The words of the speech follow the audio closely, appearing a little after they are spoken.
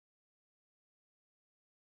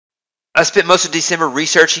I spent most of December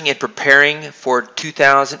researching and preparing for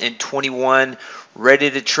 2021,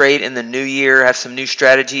 ready to trade in the new year. I have some new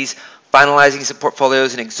strategies, finalizing some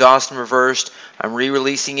portfolios and exhaust and reversed. I'm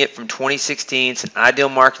re-releasing it from 2016. It's an ideal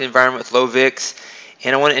market environment with low VIX.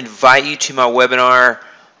 And I want to invite you to my webinar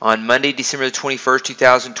on Monday, December the 21st,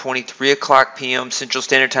 2020, 3 o'clock p.m. Central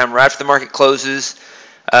Standard Time, right after the market closes.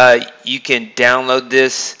 You can download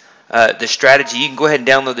this. The strategy, you can go ahead and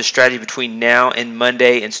download the strategy between now and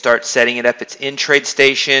Monday and start setting it up. It's in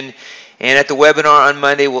Tradestation. And at the webinar on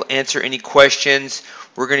Monday, we'll answer any questions.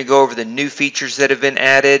 We're going to go over the new features that have been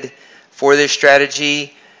added for this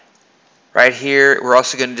strategy. Right here, we're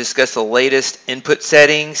also going to discuss the latest input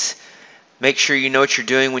settings. Make sure you know what you're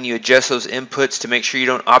doing when you adjust those inputs to make sure you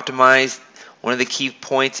don't optimize. One of the key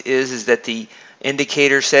points is that the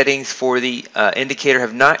indicator settings for the indicator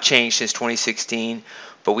have not changed since 2016.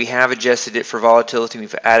 But we have adjusted it for volatility.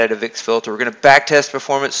 We've added a VIX filter. We're going to backtest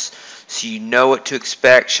performance so you know what to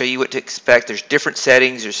expect, show you what to expect. There's different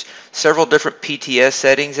settings. There's several different PTS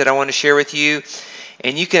settings that I want to share with you.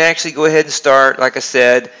 And you can actually go ahead and start. Like I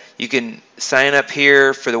said, you can sign up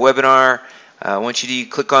here for the webinar. Once you do, you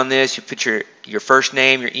click on this. You put your first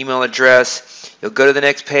name, your email address. You'll go to the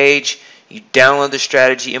next page. You download the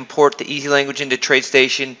strategy, import the easy language into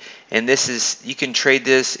Tradestation, and you can trade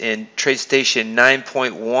this in Tradestation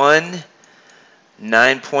 9.1,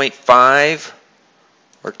 9.5,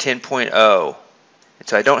 or 10.0. And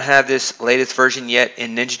so I don't have this latest version yet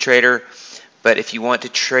in NinjaTrader, but if you want to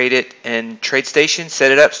trade it in Tradestation,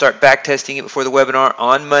 set it up, start backtesting it before the webinar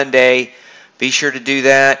on Monday. Be sure to do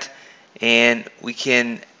that, and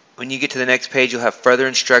when you get to the next page, you'll have further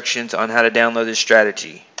instructions on how to download this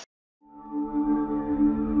strategy.